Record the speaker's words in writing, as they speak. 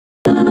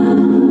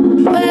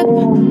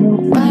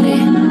whip, body,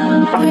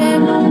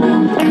 whip,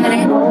 got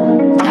it,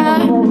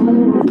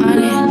 on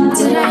it.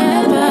 Did I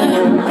ever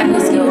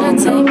ask you to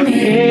take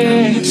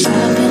me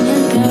shopping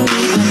in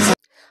Paris?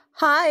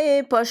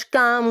 Hi,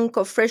 Poshka,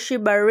 mko freshi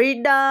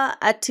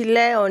barida, ati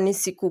leo ni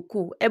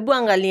sikukuu. Ebu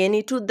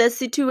angalieni to the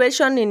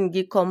situation in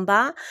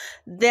Gikomba.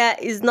 There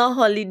is no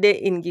holiday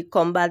in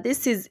Gikomba.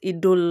 This is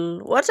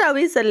Idul. What are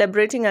we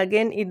celebrating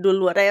again?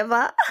 Idul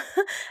whatever.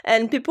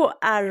 And people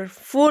are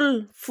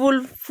full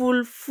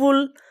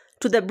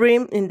to the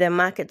brim in the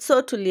market.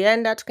 So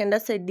tulienda, tukaenda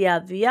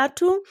saidia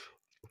viatu.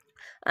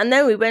 And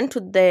then we went to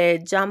the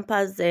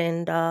jumpers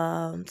and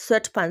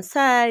sweatpants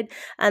side.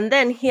 And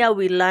then here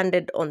we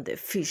landed on the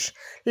fish.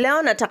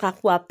 Leo nataka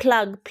kuwa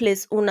plug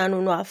place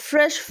unanunua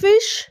fresh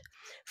fish.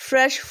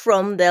 Fresh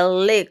from the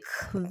lake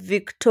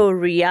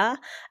Victoria.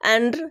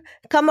 And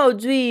kama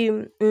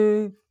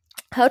ujui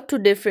how to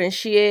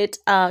differentiate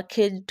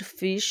caged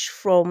fish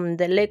from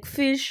the lake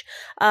fish,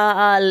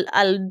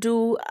 I'll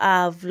do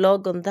a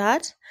vlog on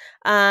that.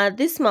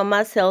 This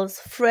mama sells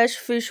fresh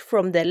fish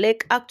from the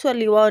lake.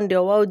 Actually, wao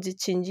ndio wao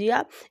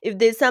jichinjia. If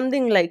there's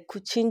something like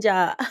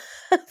kuchinja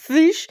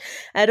fish,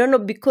 I don't know,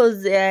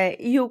 because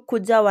you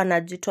kuja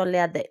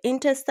wanajitolea the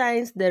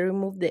intestines, they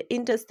remove the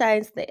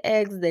intestines, the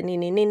eggs, the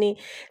nini.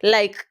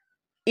 Like,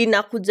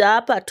 inakuja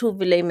hapa tu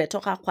vile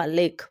imetoka kwa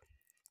lake.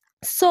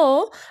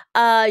 So,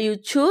 you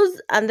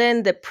choose, and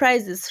then the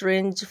prices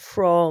range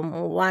from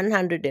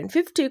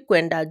 150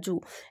 kwenda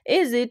juu.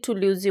 Easy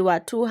tuliuziwa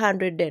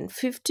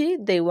 250.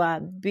 They were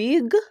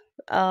big.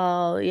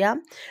 Yeah,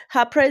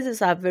 her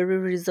prices are very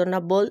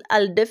reasonable.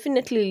 I'll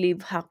definitely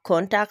leave her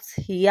contacts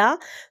here.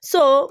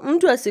 So,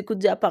 mtu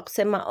asikuja hapa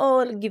kusema,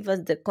 oh, give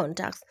us the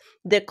contacts.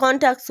 The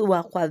contacts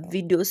were kwa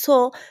video.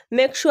 So,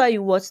 make sure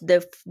you watch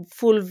the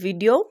full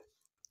video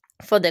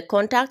for the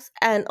contacts.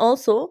 And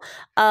also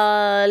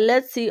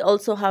let's see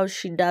also how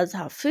she does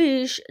her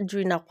fish.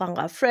 Juu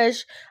kwanga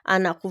fresh,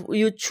 and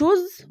you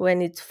choose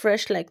when it's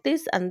fresh like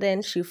this, and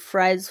then she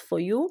fries for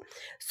you.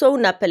 So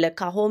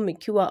unapeleka home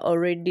ikiwa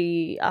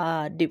already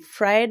deep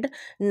fried,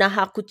 na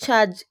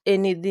hakucharge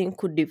anything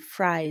ku deep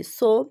fry.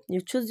 So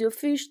you choose your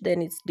fish,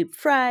 then it's deep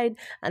fried,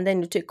 and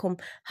then you take home.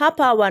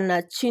 Hapa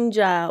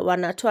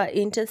wanatoa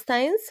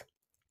intestines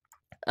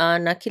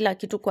na kila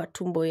kitu kwa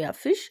tumbo ya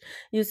fish.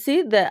 You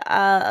see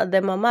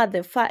the mama,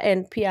 the far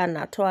end pia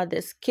anatoa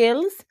the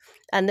scales,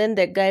 and then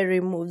the guy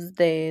removes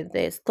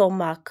the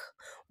stomach,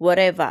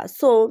 whatever.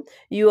 So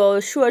you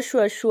are sure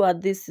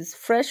this is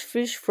fresh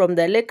fish from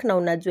the lake, na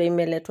unajua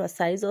imeletwa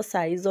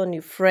saa hizo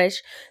ni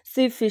fresh,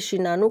 si fish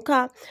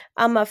inanuka,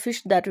 ama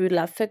fish that will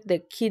affect the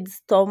kids'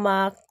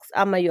 stomach,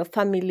 ama your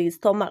family's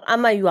stomach,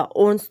 ama your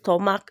own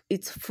stomach.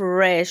 It's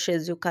fresh,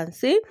 as you can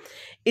see.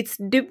 It's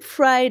deep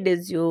fried,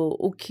 as you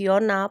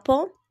ukiona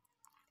hapo.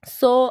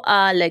 So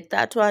like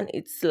that one,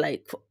 it's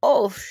like,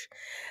 oh,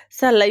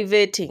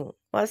 salivating.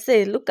 I'll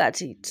say, look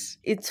at it.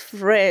 It's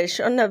fresh.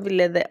 Ona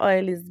vile the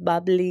oil is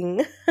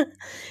bubbling.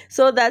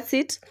 So that's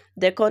it.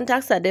 The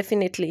contacts are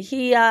definitely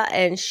here,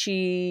 and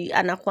she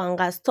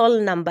anakuanga stall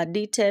number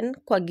D10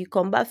 kwa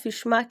Gikomba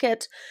Fish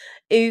Market.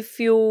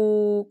 If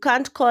you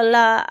can't call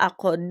her,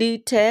 ako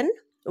D10.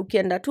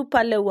 Ukienda tu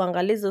pale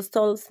uangalizo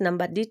stalls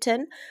number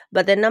D10,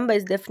 but the number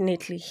is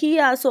definitely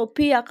here. So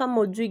pia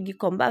kama ujui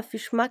Gikomba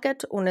Fish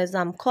Market,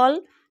 unaweza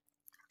mcall.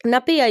 Na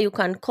pia you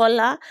can call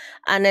her,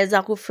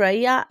 anaweza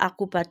kufurahia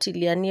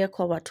akupatilianie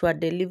kwa watu wa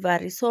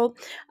delivery. So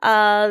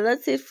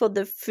that's it for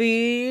the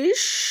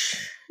fish.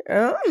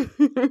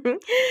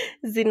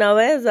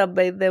 Zinaweza,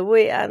 by the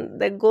way, and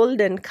the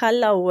golden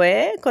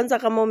colorway. Kwanza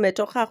kama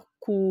umetoka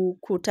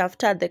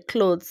kutafuta the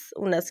clothes,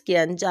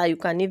 unasikia njaa, you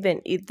can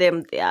even eat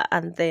them there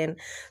and then.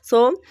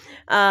 So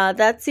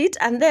that's it.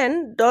 And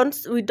then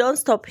we don't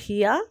stop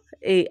here.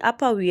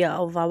 Hapa we are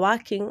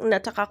overworking.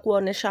 Nataka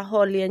kuonesha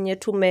haul yenye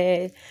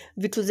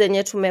vitu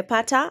zenye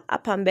tumepata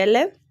hapa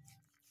mbele.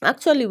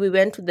 Actually, we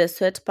went to the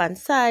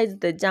sweatpants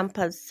side, the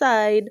jumpers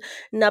side.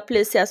 Na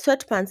place ya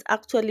sweatpants,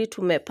 actually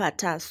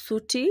tumepata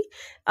suti,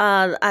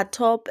 a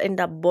top and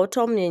a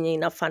bottom yenye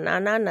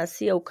inafanana na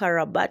si ya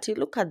ukarabati.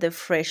 Look at the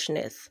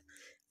freshness.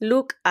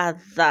 Look at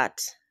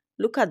that.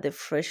 Look at the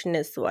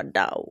freshness,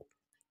 wadau.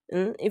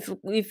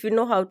 If you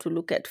know how to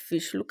look at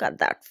fish, look at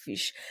that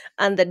fish.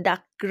 And the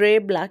dark gray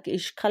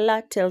blackish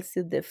color tells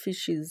you the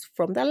fish is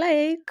from the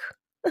lake.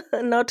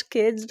 Not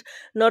caged,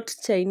 not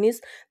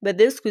Chinese, but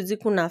this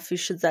kuzi kuna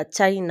fish za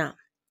China.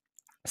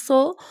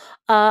 So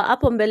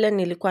hapo mbele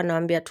nilikuwa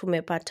naambia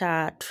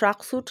tumepata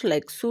tracksuit,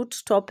 like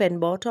suit top and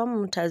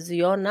bottom,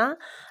 mtaziona.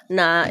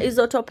 Na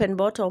hizo top and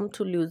bottom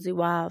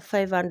tuliuziwa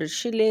 500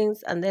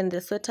 shillings, and then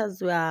the sweaters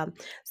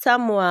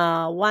some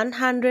were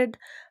 100,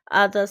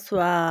 others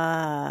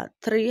were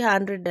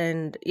 300,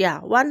 and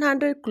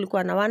 100,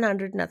 kulikuwa na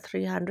 100 na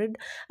 300.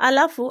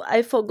 Alafu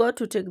I forgot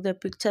to take the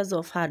pictures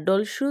of her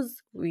doll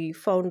shoes. We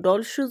found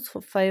doll shoes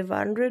for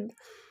 500,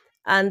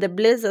 and the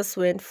blazers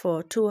went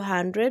for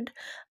 200.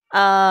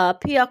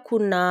 Pia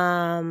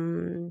kuna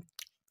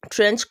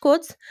trench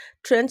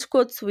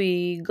coats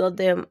we got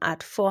them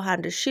at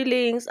 400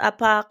 shillings.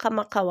 Hapa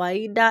kama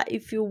kawaida,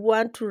 if you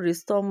want to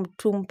restore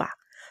mtumba,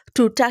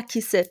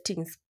 tutaki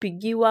settings,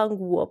 pigiwa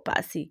nguo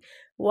pasi.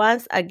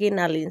 Once again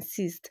I'll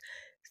insist,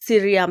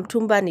 siri ya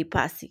mtumba ni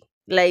pasi.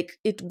 Like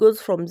it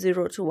goes from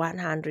 0 to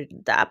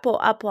 100. Hapo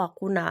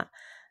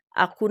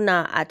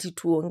hakuna ati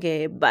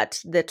tuongee,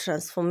 but the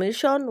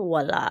transformation,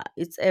 voila,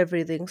 it's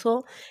everything.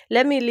 So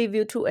let me leave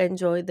you to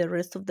enjoy the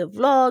rest of the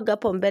vlog.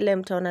 Hapo mbele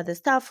mtaona the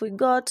stuff we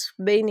got.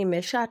 Bei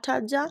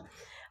nimeshataja.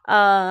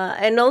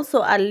 And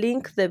also I'll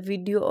link the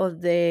video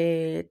of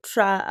the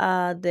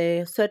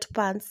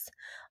sweatpants,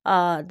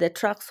 the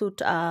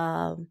tracksuit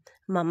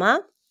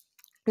mama.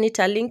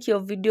 Nitalink your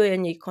video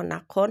yenye iko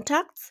na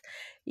contacts.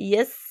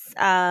 Yes,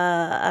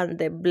 and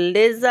the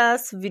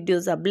blazers,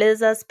 videos are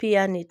blazers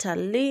pia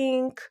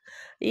nitalink.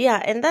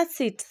 Yeah, and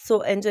that's it.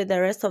 So enjoy the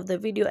rest of the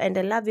video, and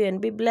I love you and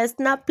be blessed.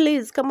 Now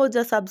please, kama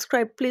uja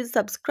subscribe, please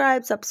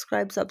subscribe,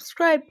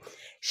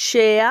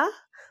 share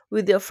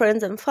with your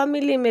friends and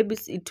family. Maybe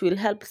it will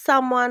help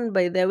someone.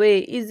 By the way,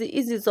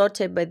 easy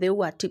zote, by the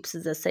way, tips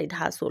is a side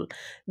hustle.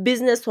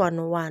 Business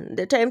 101.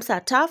 The times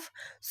are tough.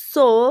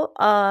 So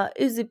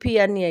easy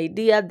pia ni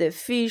idea. The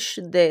fish,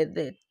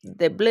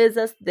 the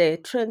blazers, the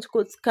trench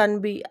coats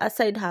can be a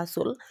side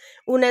hustle.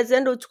 Unaweza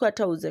enda uchukue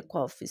hata uze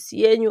kwa office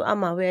yenyu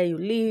ama where you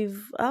live,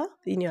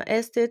 in your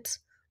estate.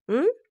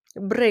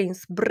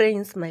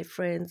 Brains, my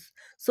friends.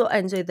 So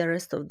enjoy the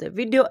rest of the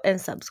video and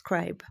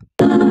subscribe.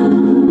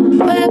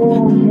 Whip,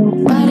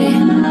 body,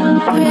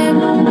 whip,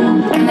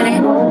 got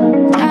it,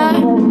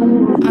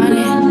 on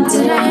it.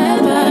 Did I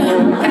ever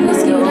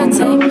ask you to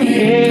take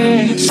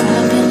me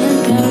shopping in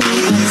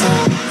Paris,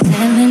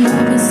 sailing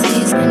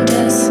overseas and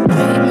just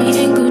break me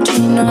in Gucci?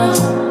 No,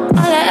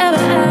 all I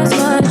ever asked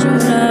was you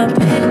to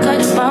pick up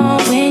the phone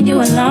when you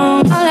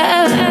alone. All I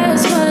ever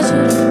asked was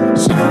you to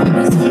show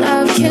me some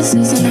love,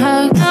 kisses and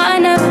hugs. No, I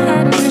never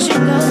had an issue.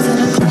 Go to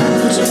the club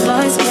with your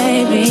boys,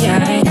 baby. I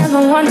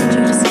never wanted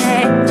you to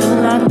stay too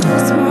long.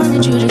 Just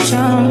wanted you to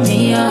show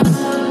me up.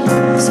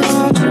 So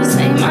won't you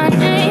say my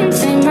name,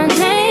 say my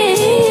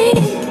name?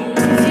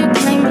 If you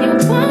claim you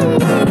want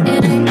me,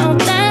 it ain't no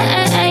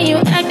that. You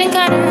acting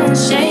kinda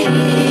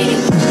shady.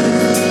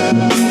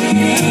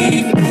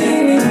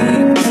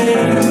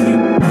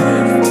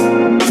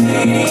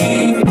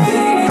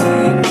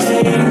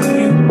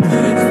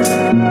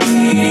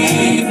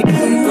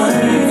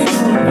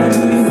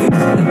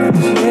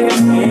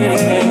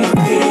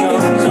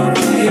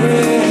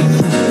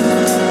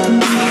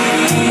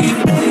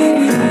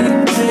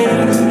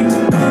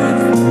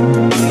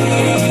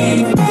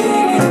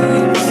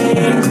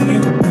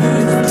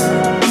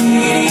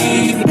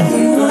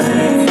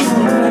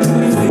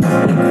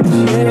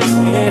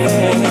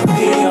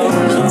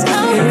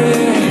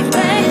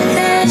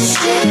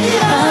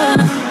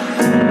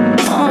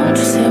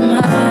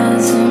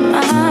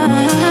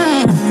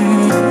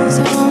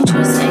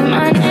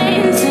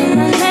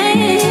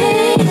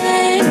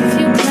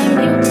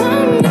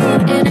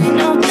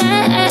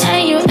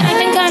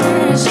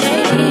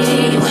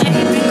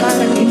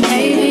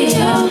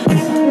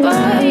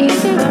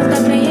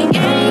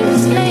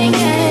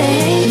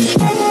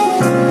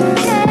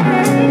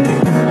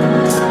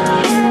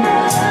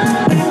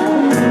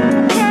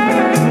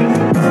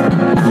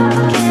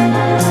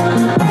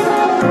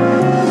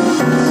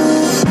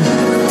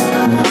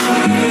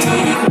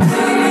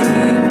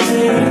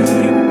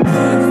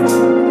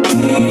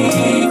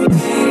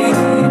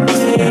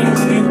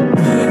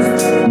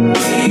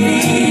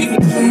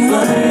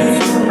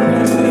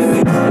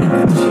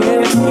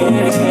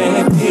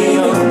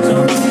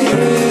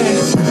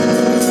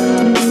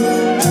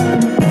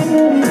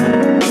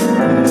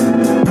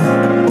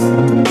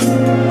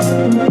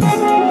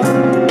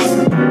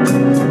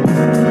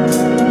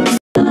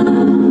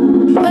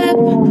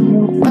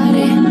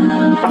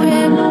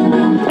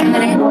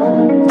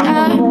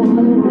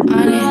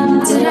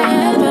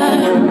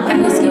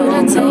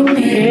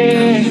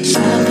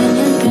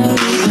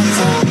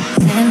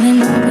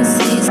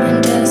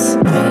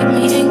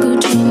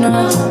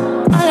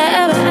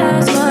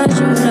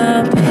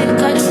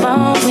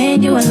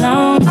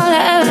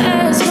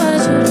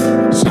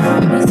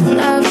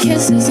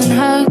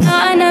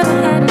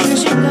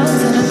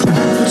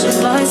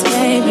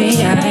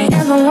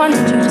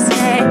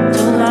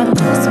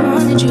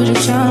 You to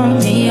show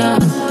me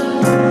up.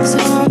 So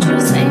won't you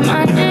say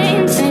my name?